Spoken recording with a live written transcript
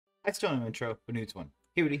I still have an intro, but new to one.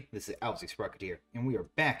 Hey, Woody, this is Owlsy Sprocket here, and we are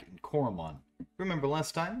back in Coromon. Remember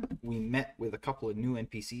last time we met with a couple of new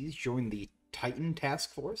NPCs, joined the Titan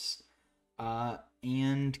Task Force,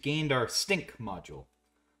 and gained our Stink module.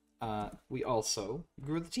 We also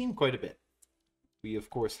grew the team quite a bit. We,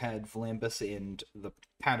 of course, had Vlambus and the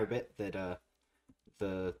Patterbit that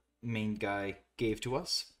the main guy gave to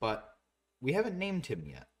us, but we haven't named him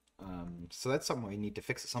yet. So that's something we need to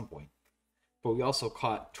fix at some point. But we also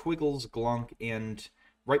caught Twiggles, Glunk, and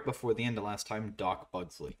right before the end of last time, Doc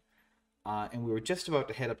Bugsley. And we were just about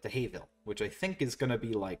to head up to Hayville, which I think is going to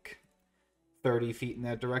be like 30 feet in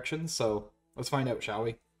that direction. So let's find out, shall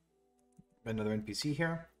we? Another NPC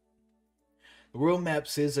here. The world map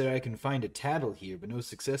says that I can find a tattle here, but no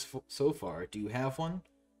success so far. Do you have one?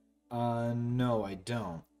 No, I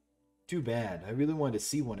don't. Too bad. I really wanted to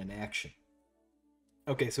see one in action.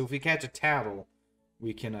 Okay, so if we catch a tattle,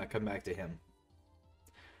 we can come back to him.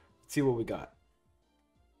 Let's see what we got.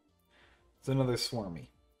 It's another Swarmy.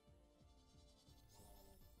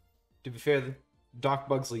 To be fair, Doc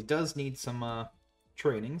Bugsley does need some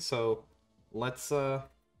training, so let's get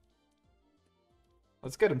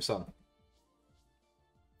him some.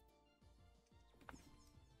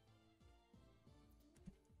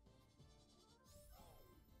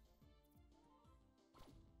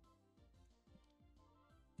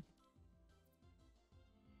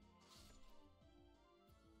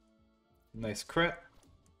 Nice crit.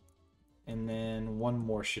 And then one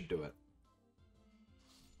more should do it.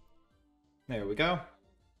 There we go.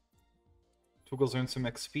 Twiggles earns some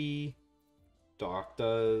XP. Doc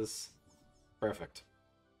does. Perfect.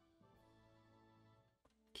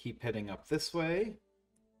 Keep heading up this way.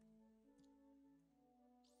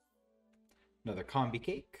 Another combi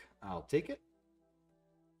cake. I'll take it.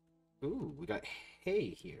 Ooh, we got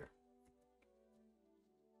hay here.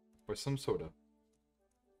 Or some sort of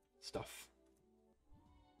stuff.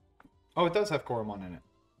 Oh, it does have Coromon in it.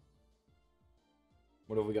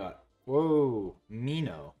 What have we got? Whoa,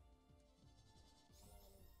 Mino.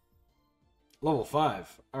 Level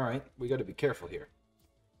 5. Alright, we gotta be careful here.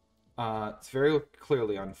 It's very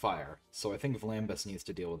clearly on fire, so I think Vlambus needs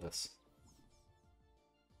to deal with this.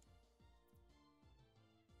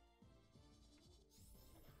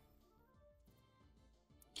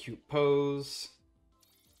 Cute pose.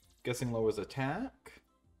 Guessing lowers attack.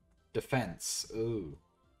 Defense. Ooh.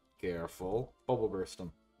 Careful. Bubble burst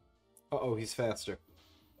him. Uh-oh, he's faster.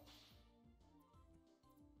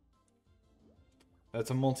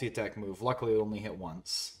 That's a multi-attack move. Luckily, it only hit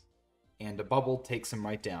once. And a bubble takes him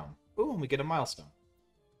right down. Ooh, and we get a milestone.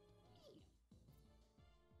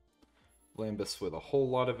 Lambus with a whole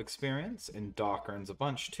lot of experience, and Doc earns a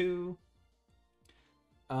bunch too.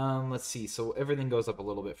 Let's see. So everything goes up a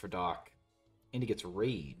little bit for Doc. And he gets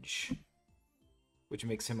Rage, which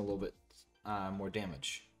makes him a little bit more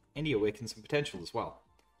damage. And he awakens some potential as well.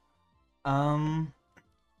 Don't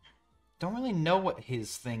really know what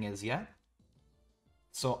his thing is yet.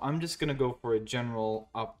 So I'm just going to go for a general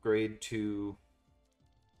upgrade to...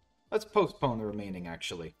 Let's postpone the remaining,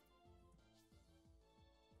 actually.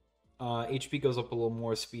 HP goes up a little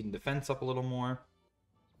more, speed and defense up a little more.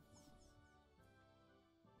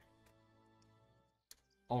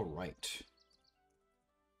 Alright.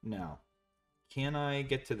 Now, can I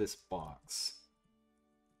get to this box?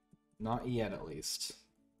 Not yet, at least.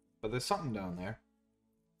 But there's something down there.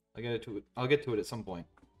 I'll get to it at some point.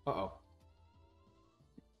 Uh-oh.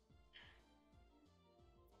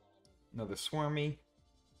 Another Swarmy.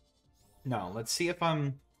 No, let's see if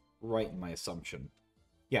I'm right in my assumption.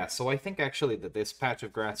 Yeah, so I think actually that this patch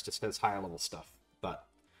of grass just has higher level stuff. But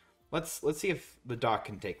let's see if the Doc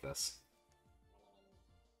can take this.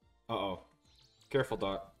 Uh-oh. Careful,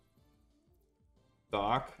 Doc.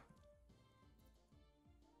 Doc.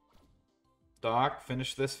 Doc,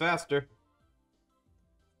 finish this faster.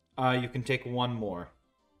 You can take one more.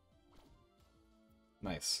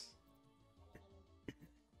 Nice.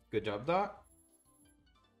 Good job, Doc.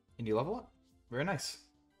 And you level up. Very nice.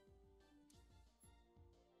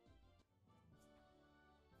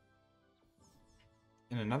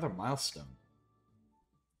 And another milestone.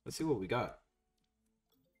 Let's see what we got.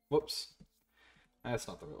 Whoops. That's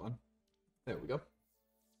not the right one. There we go.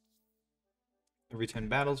 Every 10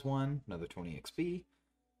 battles, one. Another 20 XP.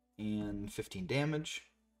 And 15 damage.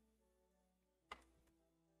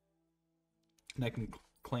 And I can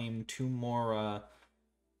claim 2 more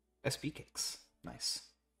SB cakes. Nice.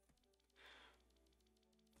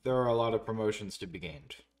 There are a lot of promotions to be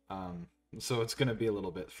gained. So it's going to be a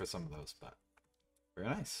little bit for some of those, but very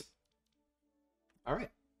nice.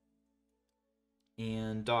 Alright.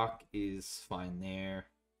 And Doc is fine there.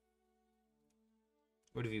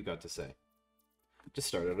 What have you got to say? Just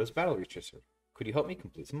started out as battle researcher. Could you help me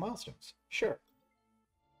complete some milestones? Sure.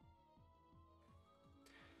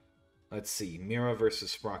 Let's see. Mira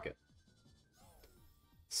versus Sprocket.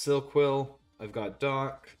 Silquill. I've got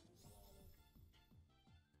Doc.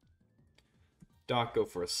 Doc, go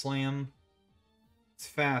for a slam. It's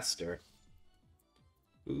faster.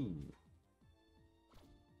 Ooh.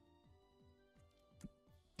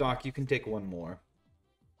 Doc, you can take one more.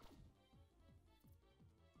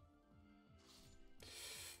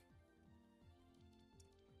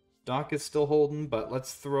 Doc is still holding, but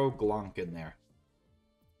let's throw Glonk in there.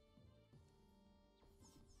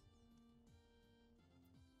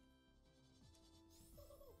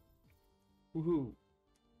 Woohoo.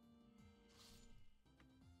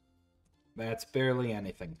 That's barely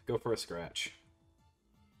anything. Go for a scratch.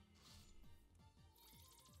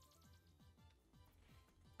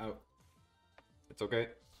 Oh. It's okay.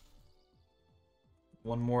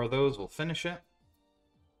 One more of those will finish it.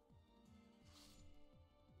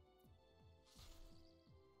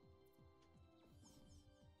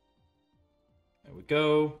 There we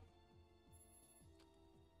go.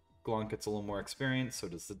 Glonk gets a little more experience, so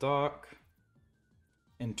does the Doc.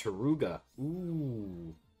 And Taruga.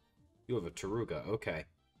 Ooh. You have a Taruga, okay.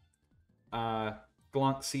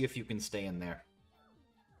 Glonk, see if you can stay in there.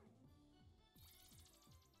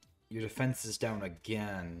 Your defense is down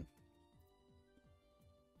again.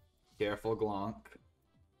 Careful, Glonk.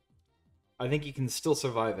 I think he can still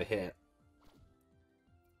survive a hit.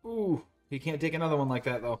 Ooh, he can't take another one like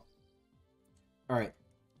that, though. Alright.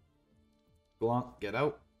 Glonk, get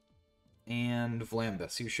out. And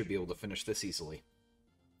Vlambus, you should be able to finish this easily.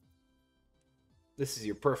 This is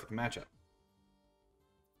your perfect matchup.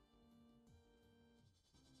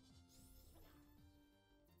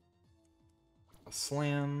 A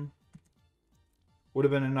slam. Would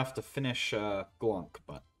have been enough to finish Glonk,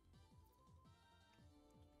 but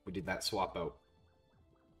we did that swap out.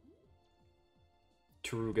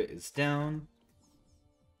 Taruga is down.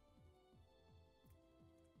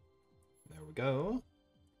 There we go.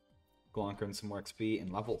 Glonk earns some more XP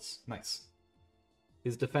and levels. Nice.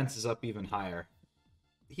 His defense is up even higher.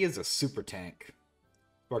 He is a super tank.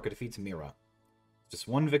 Barca defeats Mira. Just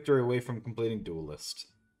one victory away from completing Duelist.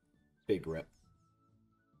 Big rip.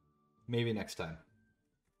 Maybe next time.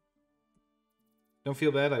 Don't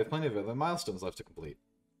feel bad, I have plenty of other milestones left to complete.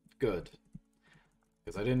 Good.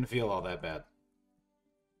 Because I didn't feel all that bad.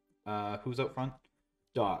 Who's out front?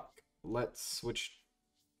 Doc. Let's switch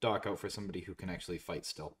Doc out for somebody who can actually fight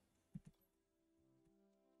still.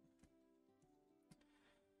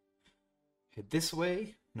 Head this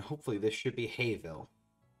way, and hopefully this should be Hayville.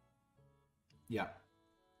 Yeah.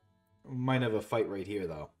 Might have a fight right here,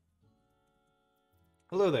 though.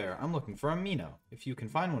 Hello there, I'm looking for a Mino. If you can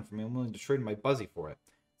find one for me, I'm willing to trade my Buzzy for it.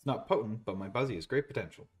 It's not potent, but my Buzzy has great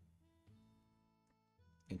potential.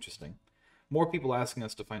 Interesting. More people asking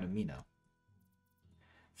us to find a Mino.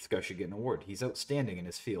 This guy should get an award. He's outstanding in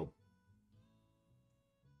his field.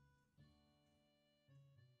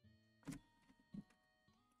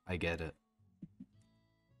 I get it.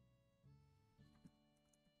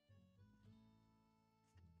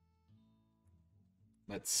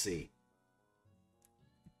 Let's see.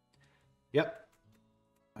 Yep.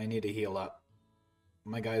 I need to heal up.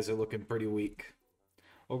 My guys are looking pretty weak.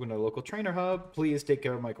 Welcome to the local trainer hub. Please take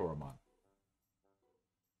care of my Coromon.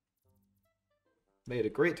 They had a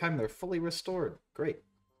great time. They're fully restored. Great.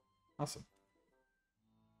 Awesome.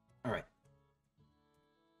 Alright.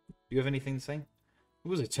 Do you have anything to say? It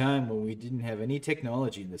was a time when we didn't have any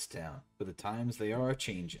technology in this town, but the times they are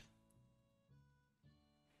changing.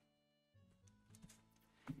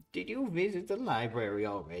 Did you visit the library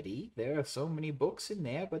already? There are so many books in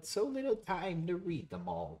there, but so little time to read them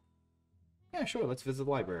all. Yeah, sure, let's visit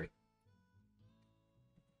the library.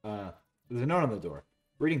 There's a note on the door.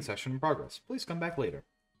 Reading session in progress. Please come back later.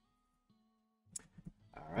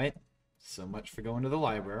 Alright, so much for going to the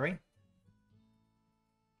library.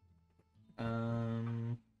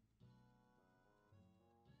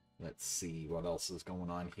 Let's see what else is going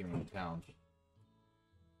on here in town.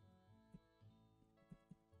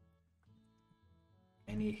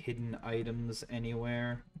 Any hidden items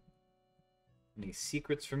anywhere? Any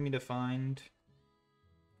secrets for me to find?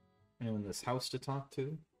 Anyone in this house to talk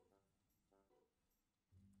to?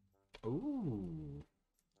 Ooh.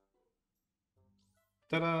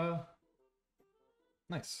 Ta-da!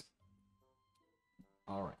 Nice.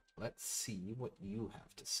 Alright, let's see what you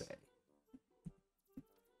have to say.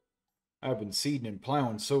 I've been seeding and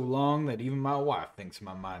plowing so long that even my wife thinks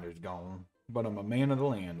my mind is gone. But I'm a man of the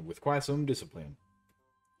land with quite some discipline.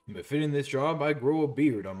 Befitting this job, I grow a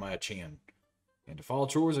beard on my chin. And if all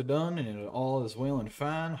chores are done and all is well and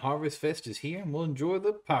fine, Harvest Fest is here and we'll enjoy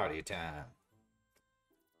the party time.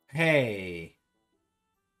 Hey.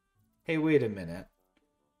 Hey, wait a minute.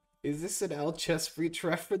 Is this an Al Chestbreach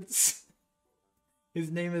reference?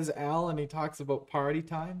 His name is Al and he talks about party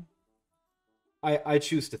time? I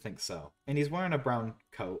choose to think so. And he's wearing a brown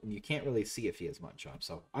coat and you can't really see if he has much on,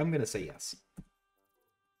 so I'm going to say yes.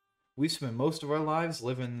 We spend most of our lives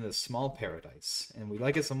living in this small paradise, and we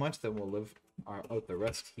like it so much that we'll live out the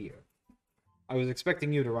rest here. I was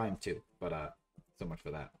expecting you to rhyme too, but so much for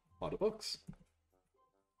that. A lot of books.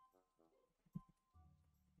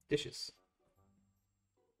 Dishes.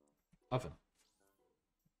 Oven.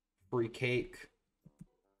 Free cake.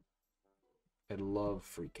 I love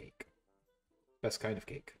free cake. Best kind of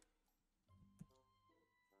cake.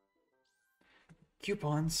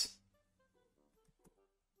 Coupons.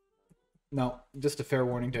 No, just a fair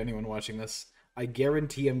warning to anyone watching this. I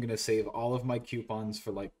guarantee I'm going to save all of my coupons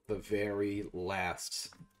for, like, the very last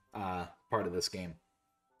part of this game.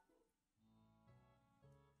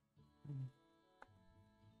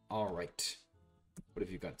 Alright. What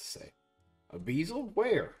have you got to say? A bezel?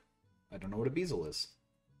 Where? I don't know what a bezel is.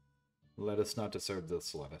 Let us not disturb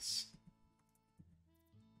this lettuce.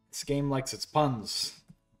 This game likes its puns.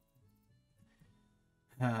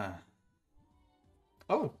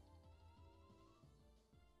 Oh!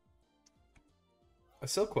 A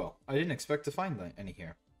silk quill. I didn't expect to find any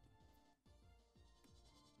here.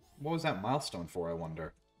 What was that milestone for, I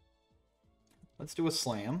wonder? Let's do a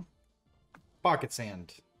slam. Pocket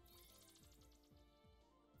sand.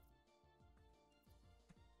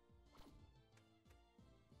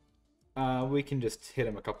 We can just hit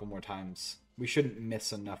him a couple more times. We shouldn't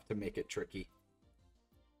miss enough to make it tricky.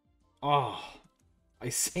 Oh, I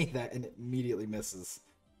say that and it immediately misses.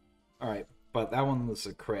 Alright, but that one was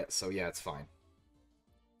a crit, so yeah, it's fine.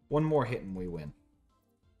 One more hit and we win.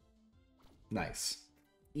 Nice.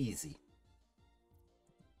 Easy.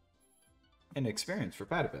 And experience for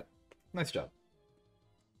Patapit. Nice job.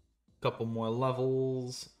 Couple more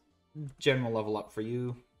levels. General level up for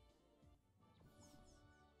you.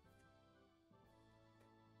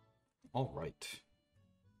 Alright.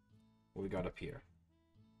 What we got up here?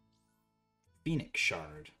 Phoenix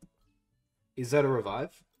Shard. Is that a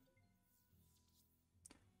revive?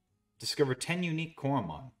 Discover 10 unique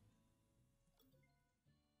Coromon.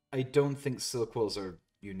 I don't think silk quills are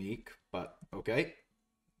unique, but okay.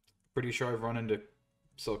 Pretty sure I've run into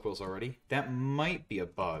silk quills already. That might be a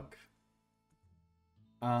bug.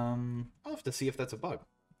 I'll have to see if that's a bug.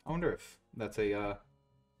 I wonder if that's a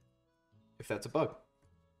bug.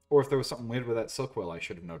 Or if there was something weird with that silk quill I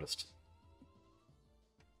should have noticed.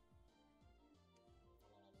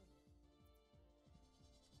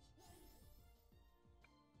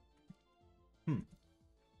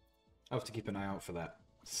 I'll have to keep an eye out for that.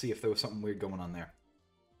 See if there was something weird going on there.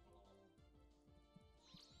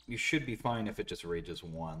 You should be fine if it just rages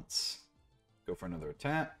once. Go for another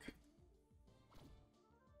attack.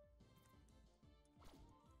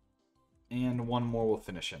 And one more will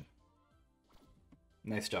finish him.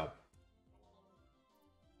 Nice job.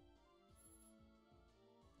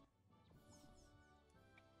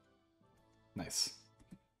 Nice.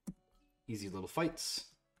 Easy little fights.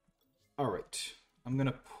 Alright. I'm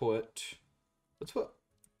gonna put... Let's put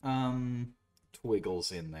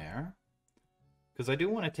Twiggles in there. Because I do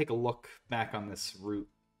want to take a look back on this route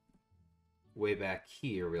way back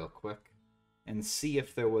here real quick. And see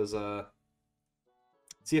if there was a...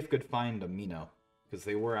 See if I could find a Mino. Because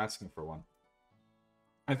they were asking for one.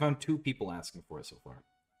 I found 2 people asking for it so far.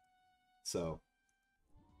 So,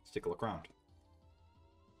 let's take a look around.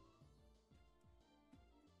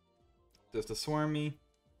 Just a Swarmy.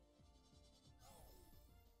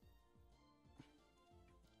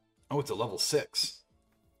 Oh, it's a level 6.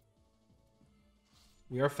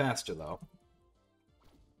 We are faster, though.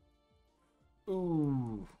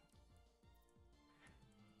 Ooh.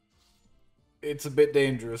 It's a bit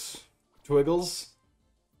dangerous. Twiggles?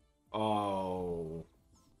 Oh.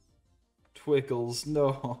 Twiggles,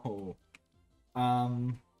 no.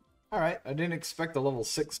 Alright, I didn't expect a level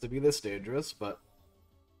 6 to be this dangerous, but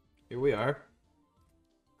here we are.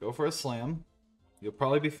 Go for a slam. You'll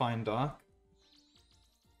probably be fine, Doc.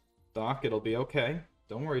 Doc, it'll be okay.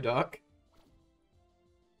 Don't worry, Doc.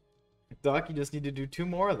 Doc, you just need to do 2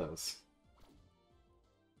 more of those.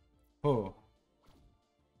 Oh.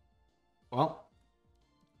 Well.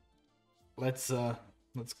 Let's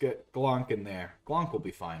get Glonk in there. Glonk will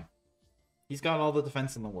be fine. He's got all the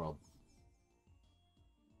defense in the world.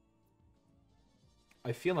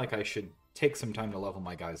 I feel like I should take some time to level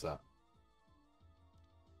my guys up.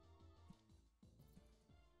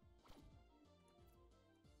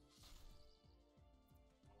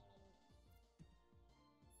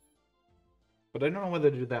 But I don't know whether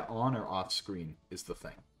to do that on or off screen is the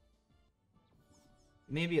thing.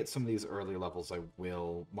 Maybe at some of these early levels I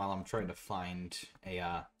will, while I'm trying to find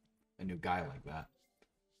a new guy like that.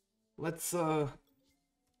 Let's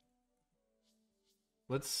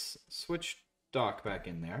switch Doc back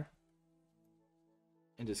in there.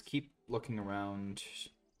 And just keep looking around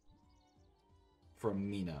for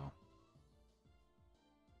Mino.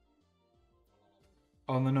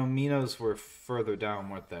 Oh, no, Minos were further down,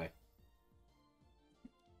 weren't they?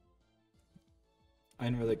 I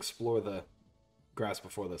didn't really explore the grass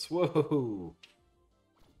before this. Whoa!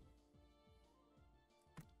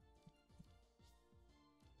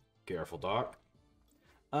 Careful, Doc.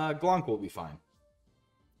 Glonk will be fine.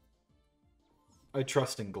 I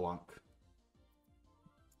trust in Glonk.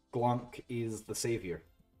 Glonk is the savior.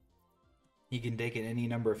 He can take in any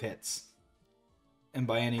number of hits. And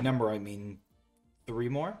by any number, I mean 3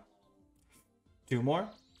 more? 2 more?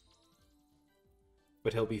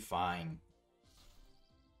 But he'll be fine.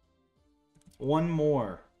 1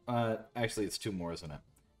 more. Actually, it's 2 more, isn't it?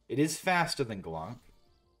 It is faster than Glonk.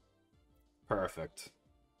 Perfect.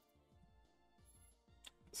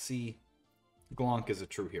 See, Glonk is a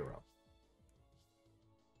true hero.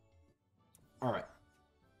 Alright.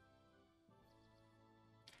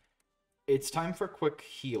 It's time for a quick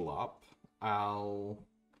heal up. I'll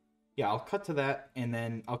cut to that, and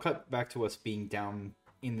then I'll cut back to us being down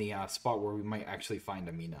in the spot where we might actually find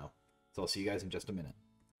a Mino. So I'll see you guys in just a minute.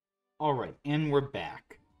 Alright, and we're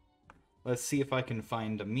back. Let's see if I can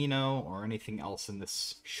find a Mino or anything else in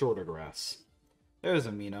this shorter grass. There's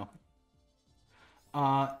a Mino.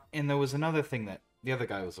 And there was another thing that the other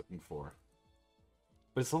guy was looking for.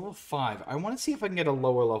 But it's level 5. I want to see if I can get a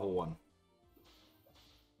lower level one.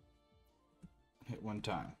 Hit 1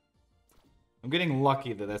 time. I'm getting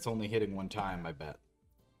lucky that that's only hitting 1 time, I bet.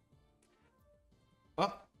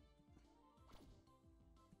 Oh.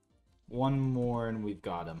 1 more and we've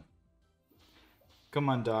got him. Come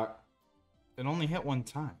on, Doc. It only hit 1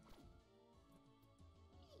 time.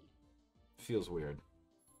 Feels weird.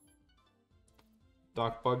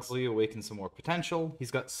 Doc Bugsley awakens some more potential.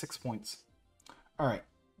 He's got 6 points. Alright.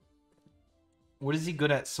 What is he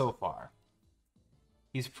good at so far?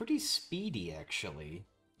 He's pretty speedy, actually.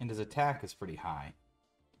 And his attack is pretty high.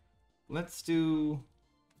 Let's do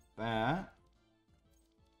that.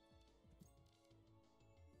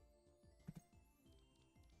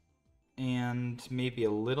 And maybe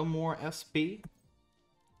a little more SP.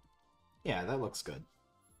 Yeah, that looks good.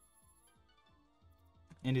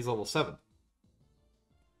 And he's level 7.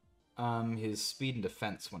 His speed and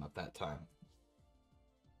defense went up that time.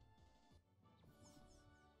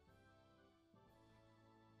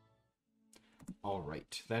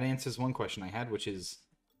 Alright, that answers one question I had, which is,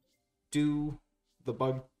 do the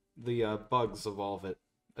bugs evolve at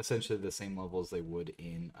essentially the same level as they would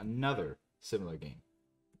in another similar game?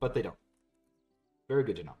 But they don't. Very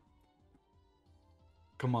good to know.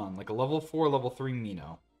 Come on, like a level 4, level 3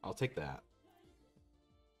 Mino. I'll take that.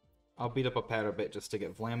 I'll beat up a pad a bit just to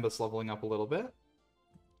get Vlambus leveling up a little bit.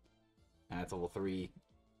 That's level 3.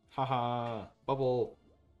 Haha, bubble.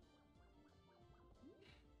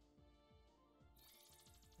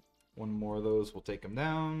 1 more of those will take him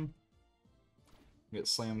down. Get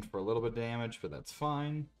slammed for a little bit of damage, but that's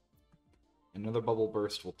fine. Another bubble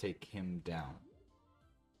burst will take him down.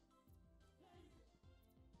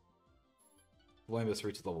 Vlambus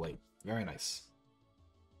reaches level 8. Very nice.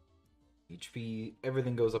 HP,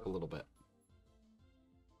 everything goes up a little bit.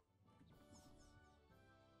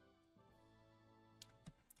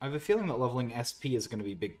 I have a feeling that leveling SP is going to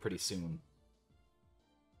be big pretty soon.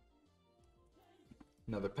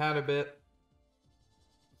 Another pad a bit.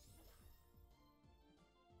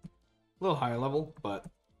 A little higher level, but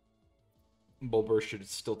Bulburst should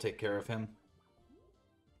still take care of him.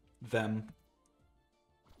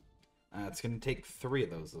 It's going to take 3 of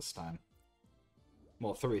those this time.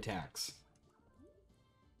 Well, 3 attacks.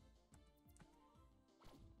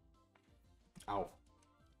 Ow.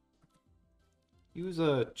 Use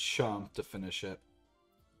a chomp to finish it.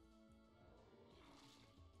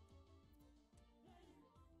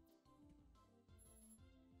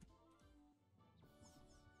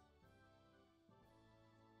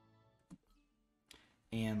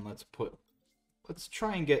 And let's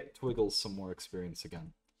try and get Twiggles some more experience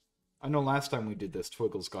again. I know last time we did this,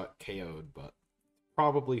 Twiggles got KO'd, but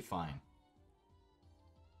probably fine.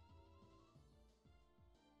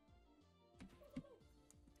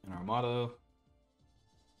 And Armado.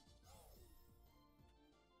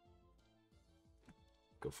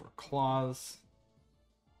 Go for claws.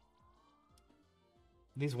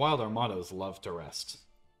 These wild Armados love to rest,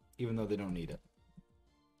 even though they don't need it.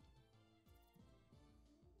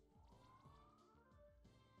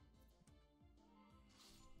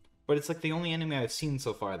 But it's like the only enemy I've seen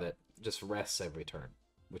so far that just rests every turn,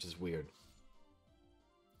 which is weird.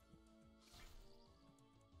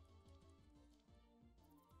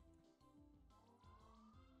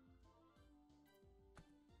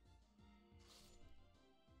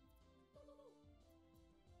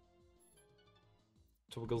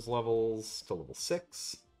 Twiggle's levels to level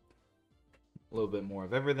 6. A little bit more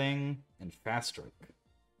of everything. And Fast Strike.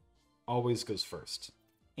 Always goes first.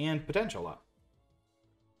 And Potential up.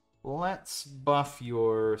 Let's buff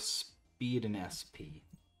your speed and SP.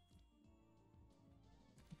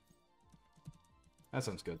 That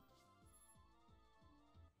sounds good.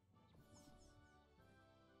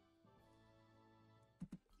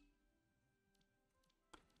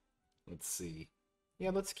 Let's see.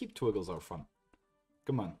 Yeah, let's keep Twiggles out front.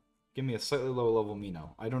 Come on. Give me a slightly lower level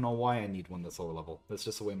Mino. I don't know why I need one that's lower level. That's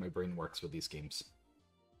just the way my brain works with these games.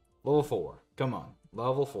 Level 4. Come on.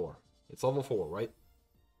 Level 4. It's level 4, right?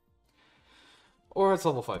 Or it's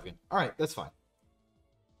level 5 again. Alright, that's fine.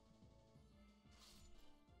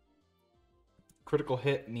 Critical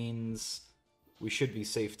hit means we should be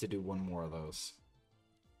safe to do one more of those.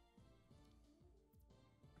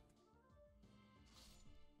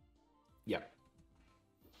 Yep.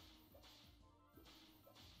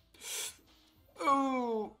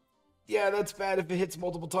 Oh, yeah, that's bad if it hits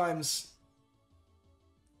multiple times.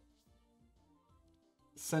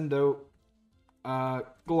 Send out.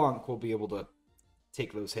 Glonk will be able to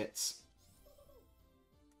take those hits.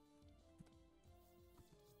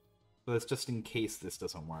 But that's just in case this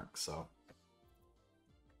doesn't work, so.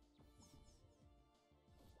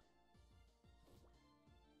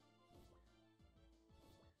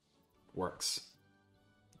 Works.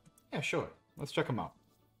 Yeah, sure. Let's check him out.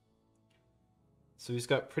 So he's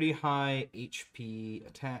got pretty high HP,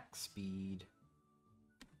 attack, speed.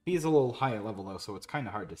 He's a little higher level though, so it's kind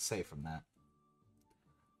of hard to say from that.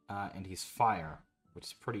 And he's fire, which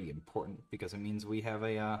is pretty important because it means we have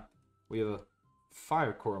a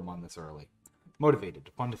fire Coromon this early. Motivated.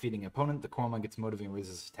 Upon defeating an opponent, the Coromon gets motivated and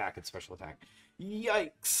raises attack and special attack.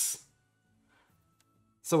 Yikes!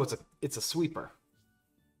 So it's a sweeper.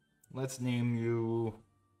 Let's name you.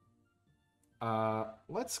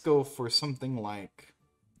 Let's go for something like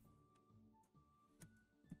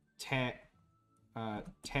Terry.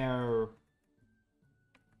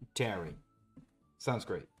 Sounds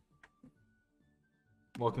great.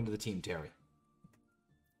 Welcome to the team, Terry.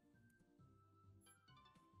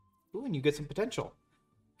 Ooh, and you get some potential.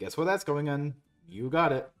 Guess where that's going on? You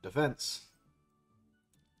got it. Defense.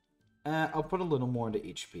 I'll put a little more into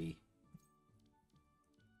HP.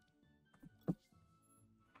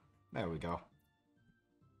 There we go.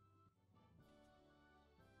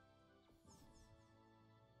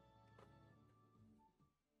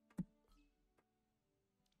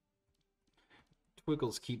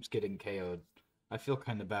 Twiggles keeps getting KO'd. I feel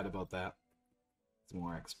kind of bad about that. Some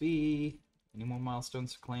more XP. Any more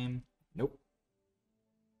milestones to claim? Nope.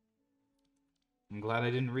 I'm glad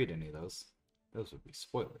I didn't read any of those. Those would be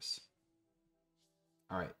spoilers.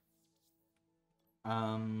 Alright.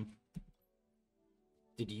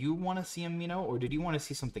 Did you want to see a Mino, or did you want to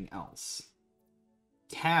see something else?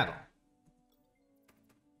 Tattle.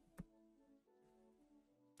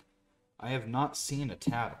 I have not seen a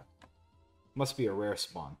Tattle. Must be a rare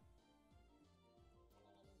spawn.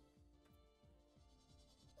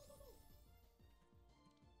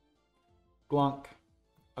 Glonk.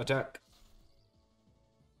 Attack.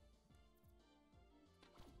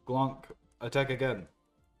 Glonk. Attack again.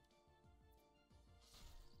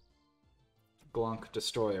 Glonk.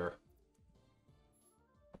 Destroyer.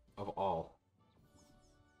 Of all.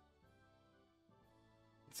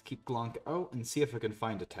 Let's keep Glonk out and see if I can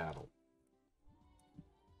find a Tattle.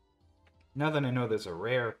 Now that I know there's a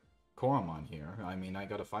rare Coromon here, I mean, I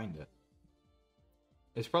gotta find it.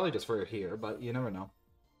 It's probably just rare here, but you never know.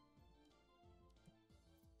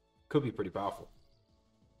 Could be pretty powerful.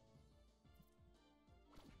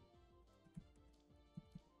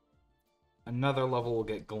 Another level will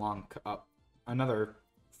get Glonk up. Another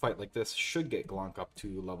fight like this should get Glonk up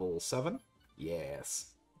to level 7.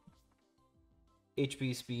 Yes.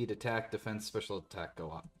 HP, speed, attack, defense, special attack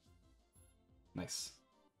go up. Nice.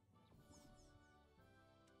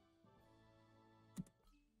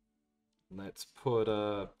 Let's put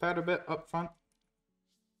a Powder Bit up front.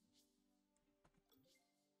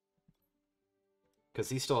 Because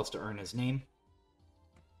he still has to earn his name.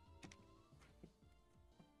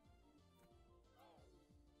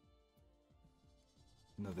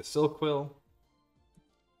 Another Silquill.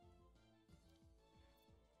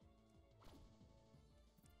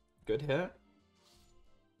 Good hit.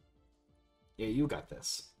 Yeah, you got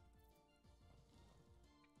this.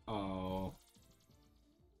 Oh.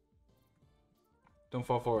 Don't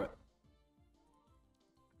fall for it.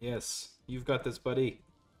 Yes, you've got this, buddy.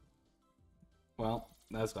 Well,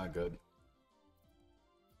 that's not good.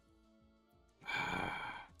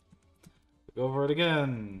 Go for it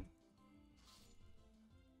again.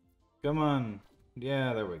 Come on.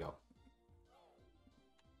 Yeah, there we go.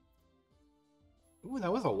 Ooh,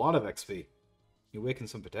 that was a lot of XP. You awakened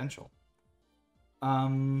some potential.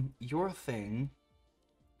 Your thing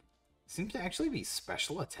seems to actually be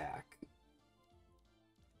special attack.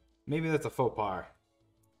 Maybe that's a faux pas.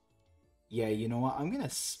 Yeah, you know what? I'm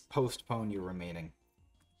gonna postpone your remaining.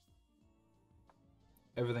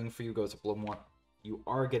 Everything for you goes up a little more. You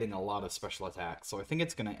are getting a lot of special attack, so I think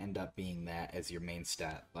it's gonna end up being that as your main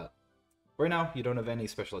stat, but right now, you don't have any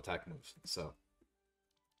special attack moves, so...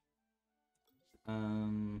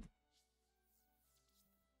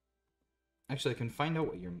 Actually, I can find out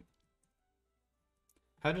what your...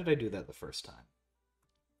 How did I do that the first time?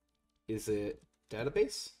 Is it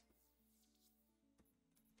database?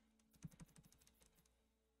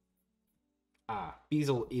 Ah,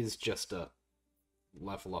 Beazle is just a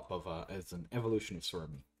level up of as an evolution of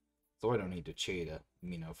Swirmy. So I don't need to cheat a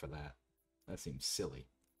Mino for that. That seems silly.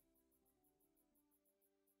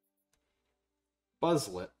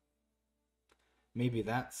 Buzzlet. Maybe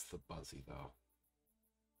that's the Buzzy, though.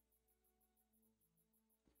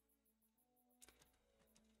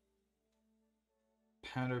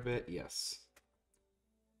 Powderbit, yes.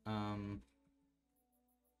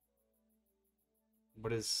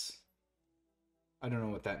 What is... I don't know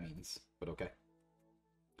what that means, but okay.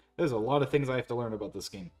 There's a lot of things I have to learn about this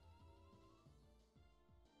game.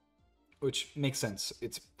 Which makes sense.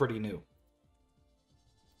 It's pretty new.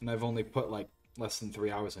 And I've only put, like, less than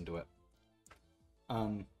 3 hours into it.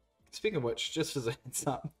 Speaking of which, just as a heads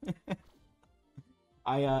up,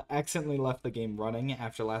 I accidentally left the game running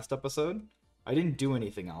after last episode. I didn't do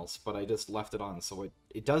anything else, but I just left it on, so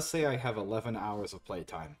it does say I have 11 hours of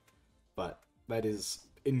playtime, but that is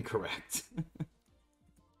incorrect.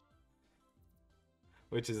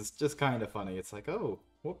 Which is just kind of funny. It's like, oh,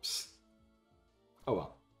 whoops. Oh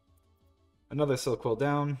well. Another Silk Quill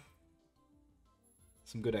down.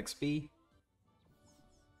 Some good XP.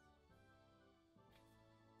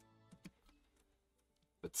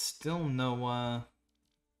 But still no,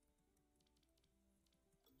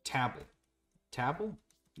 Tabble. Tabble?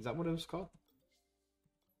 Is that what it was called?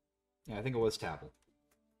 Yeah, I think it was Tabble.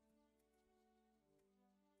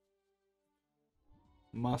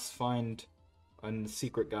 Must find a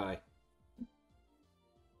secret guy.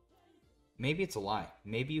 Maybe it's a lie.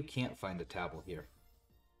 Maybe you can't find a Tabble here.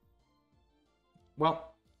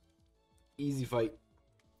 Well, easy fight.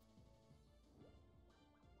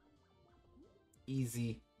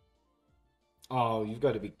 Easy. Oh, you've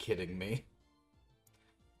got to be kidding me.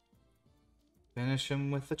 Finish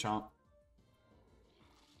him with the chomp.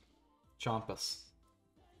 Chompus.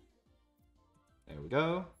 There we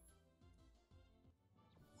go.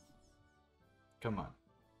 Come on.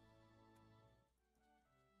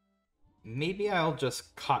 Maybe I'll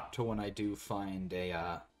just cut to when I do find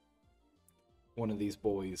a, one of these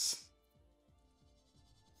boys.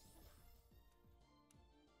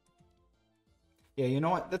 Yeah, you know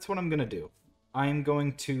what? That's what I'm gonna do. I'm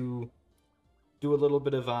going to do a little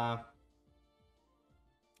bit of,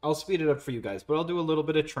 I'll speed it up for you guys, but I'll do a little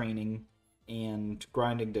bit of training and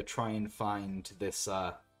grinding to try and find this,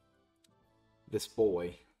 this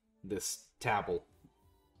boy. This Tabble.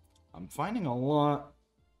 I'm finding a lot...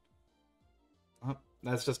 Oh,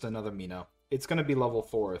 that's just another Mino. It's gonna be level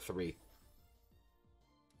 4 or 3.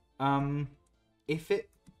 If it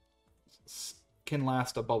can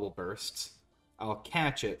last a bubble burst, I'll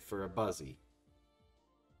catch it for a Buzzy.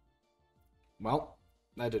 Well,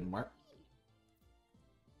 that didn't work.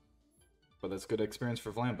 But that's good experience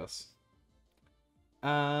for Vlambus.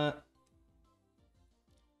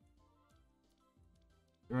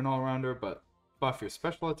 You're an all-rounder, but buff your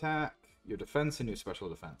special attack, your defense, and your special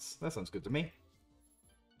defense. That sounds good to me.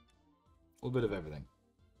 A little bit of everything.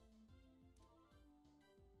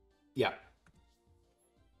 Yeah.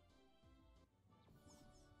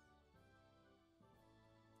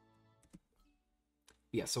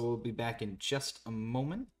 Yeah, so we'll be back in just a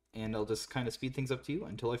moment, and I'll just kind of speed things up to you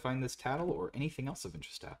until I find this tattle or anything else of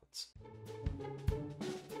interest happens.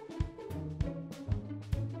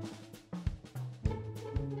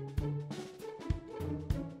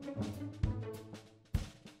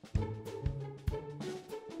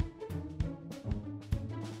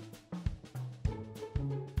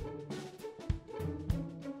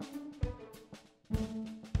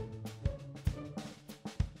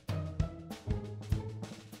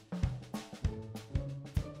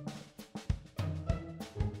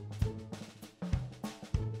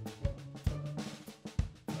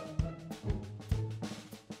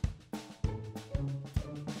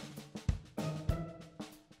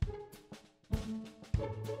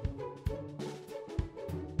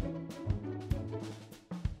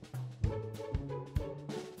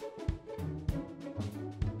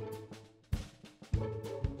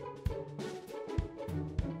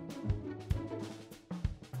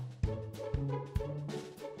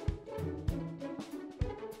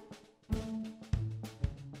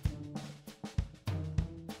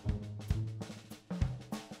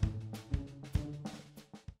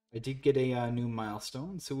 I did get a new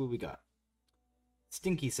milestone, so what we got?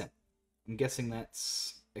 Stinky scent. I'm guessing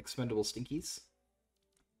that's expendable stinkies.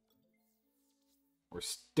 Or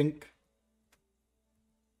stink.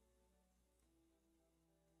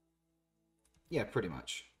 Yeah, pretty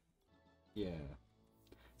much. Yeah.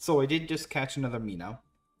 So I did just catch another Mino.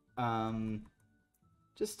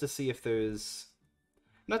 Just to see if there's...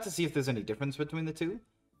 Not to see if there's any difference between the two.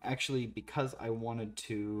 Actually, because I wanted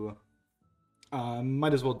to...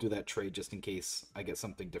 might as well do that trade just in case I get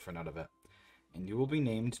something different out of it. And you will be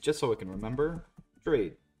named, just so I can remember,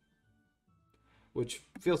 Trade. Which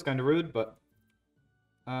feels kind of rude, but...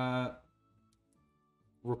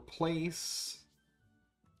 replace...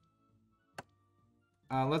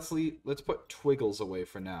 let's put Twiggles away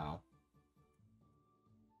for now.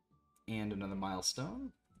 And another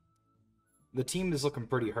milestone. The team is looking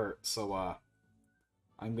pretty hurt, so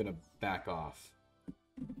I'm gonna back off.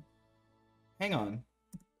 Hang on.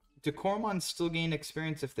 Do Coromon still gain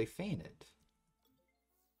experience if they fainted?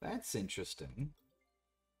 That's interesting.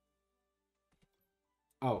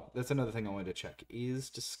 Oh, that's another thing I wanted to check. Is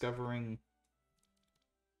discovering...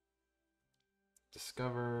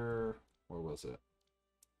 Discover... Where was it?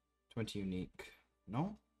 20 unique.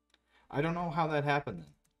 No? I don't know how that happened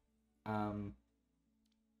then.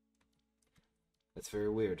 That's very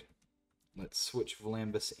weird. Let's switch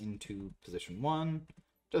Volambus into position 1,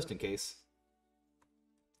 just in case.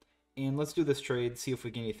 And let's do this trade, see if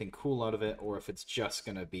we get anything cool out of it, or if it's just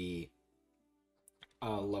gonna be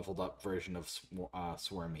a leveled up version of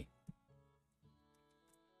Swarmy.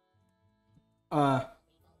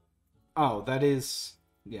 Oh, that is...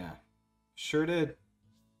 Yeah. Sure did.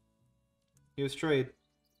 Here's trade.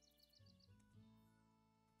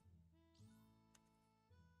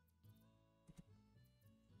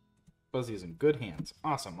 Buzzy is in good hands.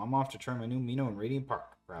 Awesome. I'm off to try my new Mino in Radiant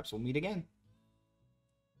Park. Perhaps we'll meet again.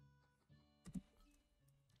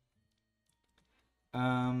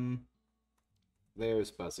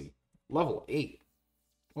 There's Buzzy. Level 8.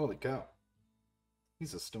 Holy cow.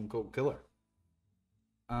 He's a stone cold killer.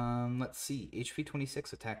 Let's see. HP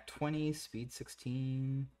 26, attack 20, speed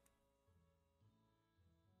 16.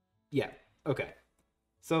 Yeah, okay.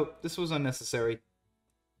 So, this was unnecessary.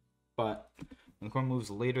 But when the core moves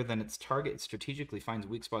later than its target, it strategically finds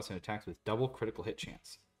weak spots and attacks with double critical hit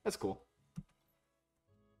chance. That's cool.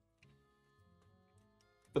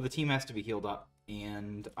 But the team has to be healed up,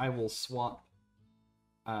 and I will swap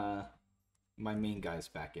my main guys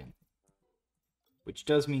back in. Which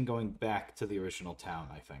does mean going back to the original town,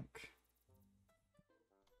 I think.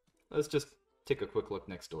 Let's just take a quick look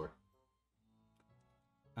next door.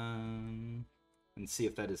 And see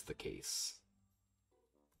if that is the case.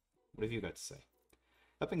 What have you got to say?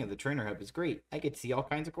 Helping at the trainer hub is great. I get to see all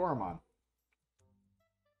kinds of Coromon.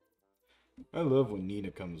 I love when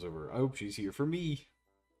Nina comes over. I hope she's here for me.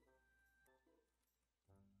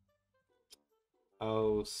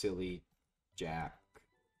 Oh, silly Jack.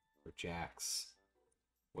 Or Jax.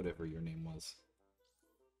 Whatever your name was.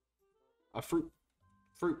 Fruit.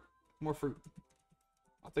 Fruit. More fruit.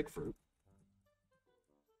 I'll take fruit.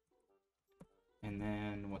 And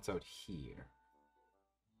then what's out here?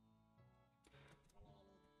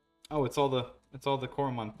 Oh, it's all the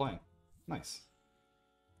Coromon playing. Nice.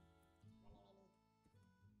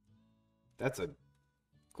 That's a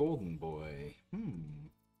golden boy.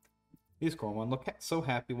 These Coromon look so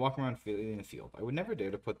happy walking around freely in the field. I would never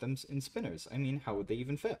dare to put them in spinners. I mean, how would they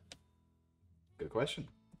even fit? Good question.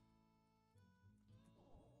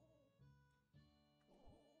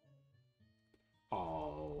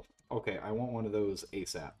 Oh, okay. I want one of those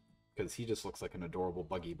ASAP because he just looks like an adorable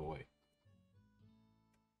buggy boy.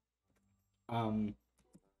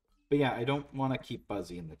 But yeah, I don't want to keep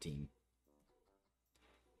Buzzy in the team.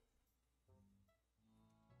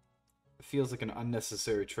 It feels like an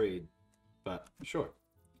unnecessary trade, but sure.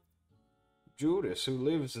 Judas, who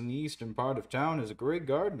lives in the eastern part of town, is a great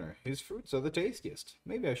gardener. His fruits are the tastiest.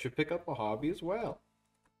 Maybe I should pick up a hobby as well.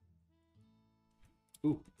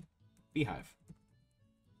 Ooh, beehive.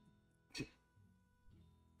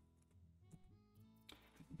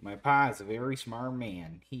 My pa's a very smart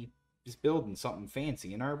man. He is building something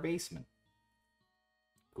fancy in our basement.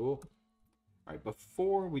 Cool. Alright,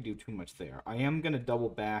 before we do too much there, I am going to double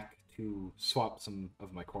back to swap some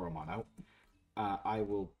of my Coromon out. I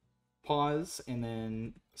will pause and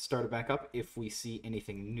then start it back up if we see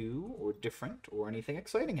anything new or different or anything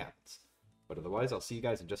exciting happens. But otherwise, I'll see you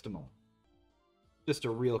guys in just a moment. Just a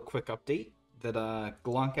real quick update that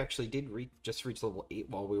Glonk actually did just reach level 8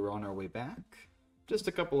 while we were on our way back. Just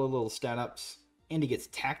a couple of little stat ups, and he gets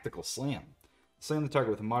Tactical Slam. Slam the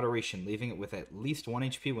target with moderation, leaving it with at least 1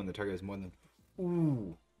 HP when the target is more than...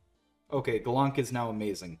 Ooh, Okay, Glonk is now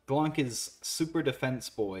amazing. Glonk is super defense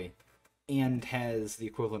boy and has the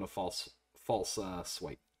equivalent of false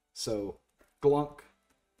swipe. So Glonk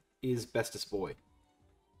is bestest boy.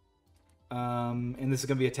 And this is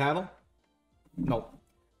gonna be a tattle? Nope.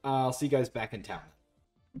 I'll see you guys back in town.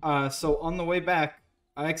 So on the way back,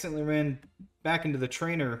 I accidentally ran back into the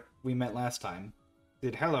trainer we met last time.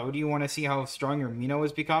 Said, hello, do you want to see how strong your Mino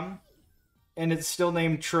has become? And it's still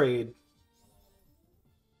named Trade.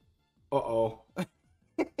 Uh-oh.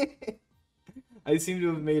 I seem to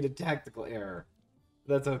have made a tactical error.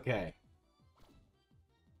 That's okay.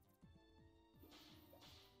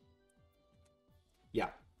 Yeah.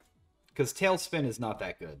 Because Tailspin is not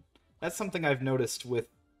that good. That's something I've noticed with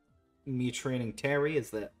me training Terry, is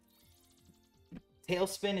that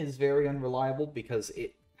Tailspin is very unreliable because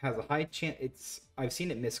it has a high chance. I've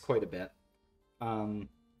seen it miss quite a bit. And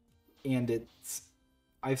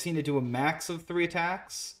I've seen it do a max of 3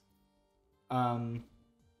 attacks.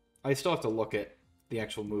 I still have to look at the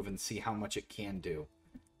actual move and see how much it can do.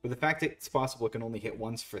 But the fact that it's possible it can only hit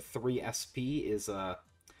once for 3 SP is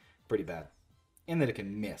pretty bad. And that it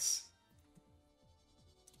can miss.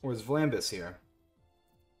 Whereas Vlambus here,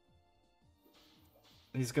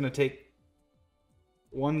 he's going to take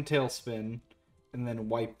 1 Tailspin and then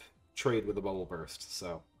wipe Trade with a Bubble Burst,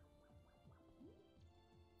 so.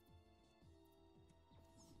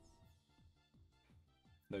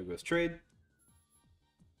 There goes Trade.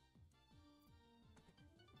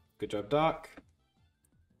 Good job, Doc.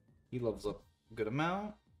 He levels up a good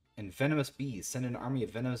amount. And Venomous Bees. Send an army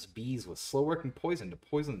of Venomous Bees with slow-working poison to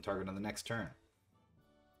poison the target on the next turn.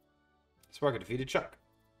 Sparker defeated Chuck.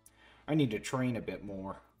 I need to train a bit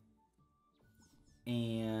more.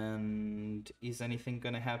 And is anything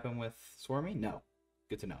going to happen with Swarmy? No.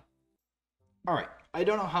 Good to know. Alright, I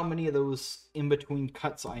don't know how many of those in-between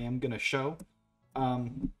cuts I am going to show.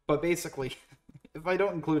 But basically, if I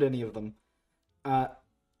don't include any of them,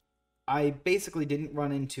 I basically didn't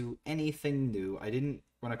run into anything new. I didn't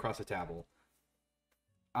run across a tabble.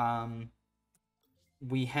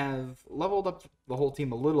 We have leveled up the whole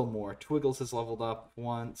team a little more. Twiggles has leveled up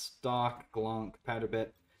once. Doc, Glonk, Powderbit,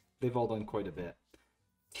 they've all done quite a bit.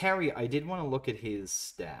 Terry, I did want to look at his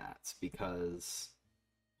stats because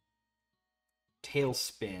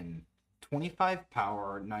Tailspin, 25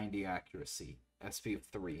 power, 90 accuracy, SP of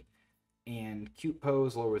 3, and Cute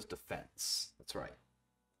Pose lowers defense. That's right.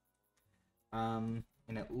 And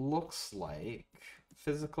it looks like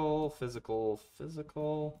physical,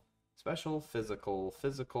 special,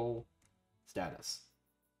 physical, status.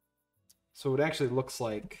 So it actually looks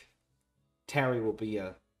like Terry will be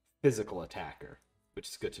a physical attacker, which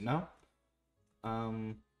is good to know.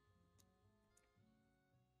 Oh,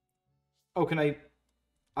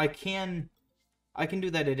 I can do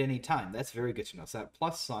that at any time. That's very good to know. So that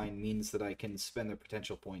plus sign means that I can spend their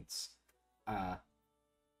potential points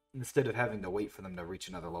instead of having to wait for them to reach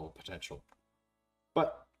another level potential.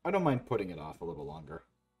 But I don't mind putting it off a little longer.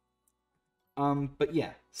 But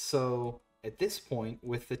yeah, so at this point,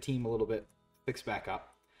 with the team a little bit fixed back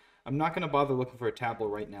up, I'm not going to bother looking for a tableau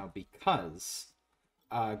right now because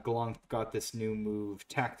Glonk got this new move,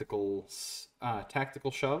 Tactical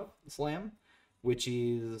Shove Slam, which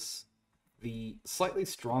is the slightly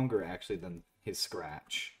stronger, actually, than his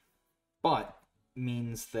Scratch, but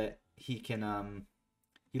means that he can,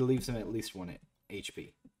 he leaves him at least 1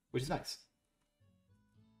 HP, which is nice.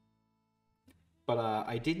 But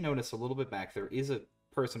I did notice a little bit back, there is a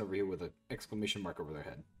person over here with an exclamation mark over their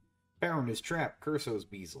head. Baron is trapped, Curso's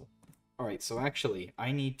Beezle. Alright, so actually,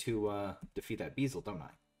 I need to defeat that Beezle, don't I?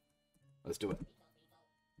 Let's do it.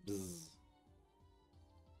 Bzz.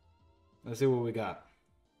 Let's see what we got.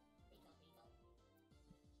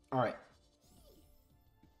 Alright.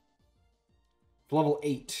 Level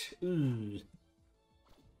 8. Ooh.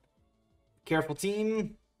 Careful,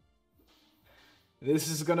 team. This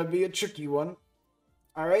is gonna be a tricky one.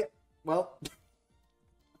 Alright, well.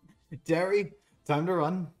 Terry, time to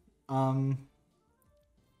run.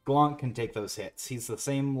 Glonk can take those hits. He's the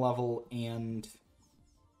same level, and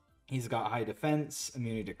he's got high defense,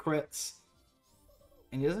 immunity to crits,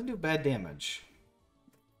 and he doesn't do bad damage.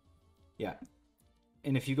 Yeah.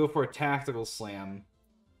 And if you go for a tactical slam...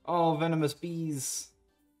 Oh, Venomous Bees!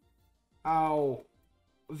 Ow!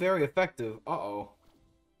 Very effective. Uh-oh.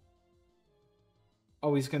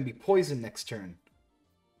 Oh, he's gonna be poisoned next turn.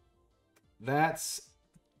 That's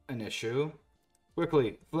an issue.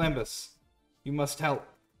 Quickly, Vlambus, you must help.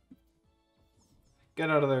 Get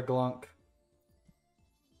out of there, Glonk.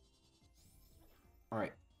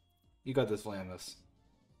 Alright. You got this, Vlambus.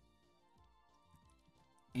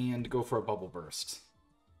 And go for a Bubble Burst.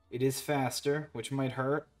 It is faster, which might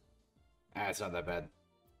hurt. Ah, it's not that bad.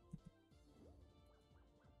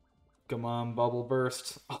 Come on, bubble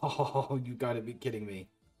burst. Oh, you gotta be kidding me.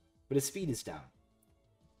 But his speed is down.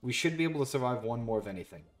 We should be able to survive one more of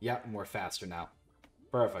anything. Yeah, and we're faster now.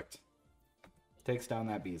 Perfect. Takes down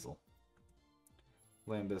that Beazle.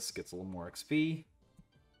 Lambus gets a little more XP.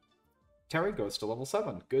 Terry goes to level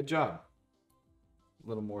 7. Good job. A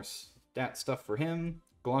little more stat stuff for him.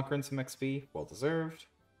 Glonker some XP. Well deserved.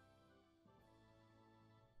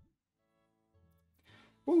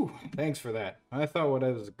 Woo, thanks for that. I thought what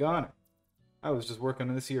I was a goner. I was just working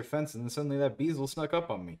on this here fence and then suddenly that Beazle snuck up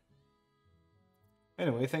on me.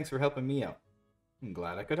 Anyway, thanks for helping me out. I'm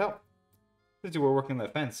glad I could help. Since you were working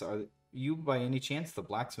that fence, are you by any chance the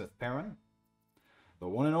blacksmith Perrin? The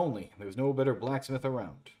one and only. There's no better blacksmith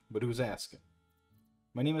around. But who's asking?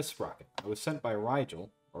 My name is Sprocket. I was sent by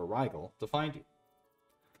Rigel to find you.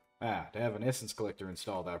 Ah, to have an essence collector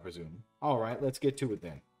installed, I presume. Alright, let's get to it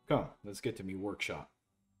then. Come, let's get to me workshop.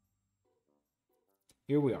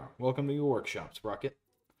 Here we are. Welcome to your workshop, Sprocket.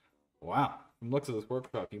 Wow, from the looks of this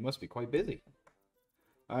workshop, you must be quite busy.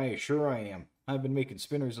 Aye, sure I am. I've been making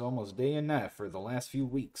spinners almost day and night for the last few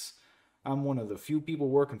weeks. I'm one of the few people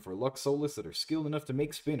working for Lux Solus that are skilled enough to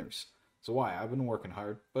make spinners. So I've been working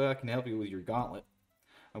hard, but I can help you with your gauntlet.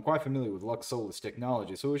 I'm quite familiar with Lux Solus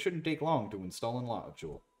technology, so it shouldn't take long to install a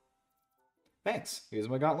module. Thanks. Here's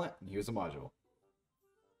my gauntlet, and here's the module.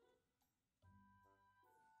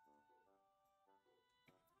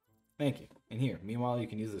 Thank you. And here, meanwhile, you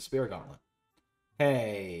can use the spare gauntlet.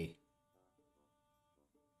 Hey.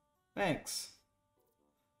 Thanks.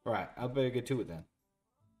 Right, I'll better get to it then.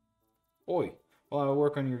 Oi, while I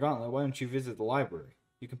work on your gauntlet, why don't you visit the library?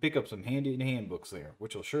 You can pick up some handy handbooks there,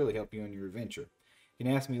 which will surely help you on your adventure. You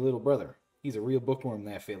can ask me little brother. He's a real bookworm,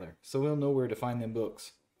 that feller, so he'll know where to find them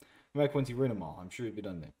books. Come back once you've read them all. I'm sure you'll be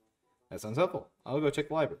done then. That sounds helpful. I'll go check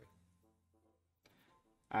the library.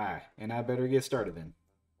 Aye, and I better get started then.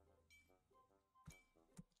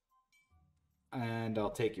 And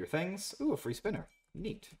I'll take your things. Ooh, a free spinner.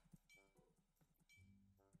 Neat.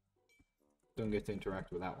 Don't get to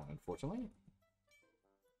interact with that one, unfortunately.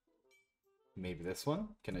 Maybe this one?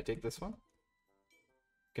 Can I take this one?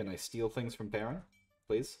 Can I steal things from Perrin?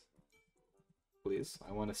 Please? Please?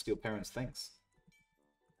 I want to steal Perrin's things.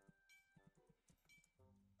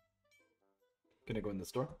 Can I go in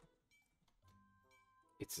this door?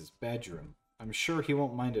 It's his bedroom. I'm sure he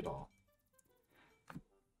won't mind at all.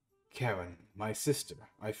 Karen, my sister,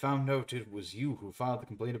 I found out it was you who filed the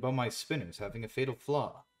complaint about my spinners having a fatal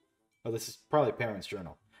flaw. Oh, this is probably Perrin's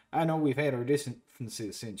journal. I know we've had our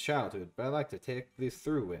differences since childhood, but I'd like to take this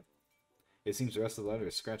through it. It seems the rest of the letter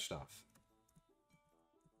is scratched off.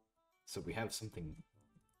 So we have something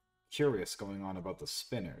curious going on about the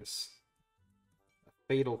spinners. A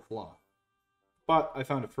fatal flaw. But I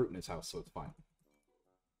found a fruit in his house, so it's fine.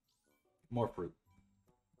 More fruit.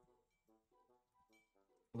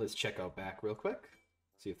 Let's check out back real quick.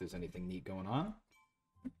 See if there's anything neat going on.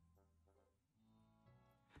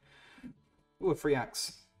 Ooh, a free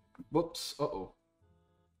axe. Whoops. Uh-oh.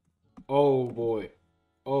 Oh, boy.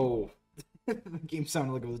 Oh. The game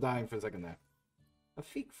sounded like it was dying for a second there. A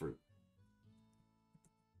fake fruit.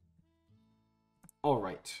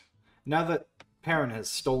 Alright. Now that Perrin has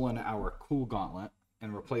stolen our cool gauntlet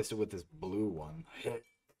and replaced it with this blue one.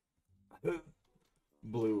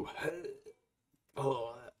 Blue.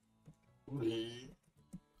 Oh.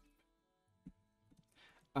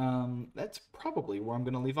 That's probably where I'm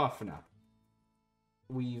going to leave off for now.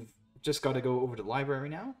 We've just got to go over to the library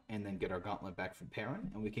now, and then get our gauntlet back from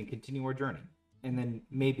Perrin, and we can continue our journey. And then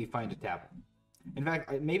maybe find a tavern. In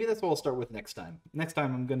fact, maybe that's what I'll start with next time. Next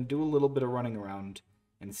time I'm going to do a little bit of running around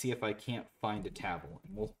and see if I can't find a tavern.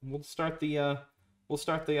 We'll start the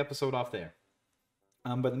episode off there.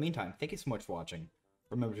 But in the meantime, thank you so much for watching.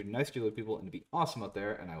 Remember to be nice to other people and to be awesome out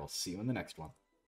there, and I will see you in the next one.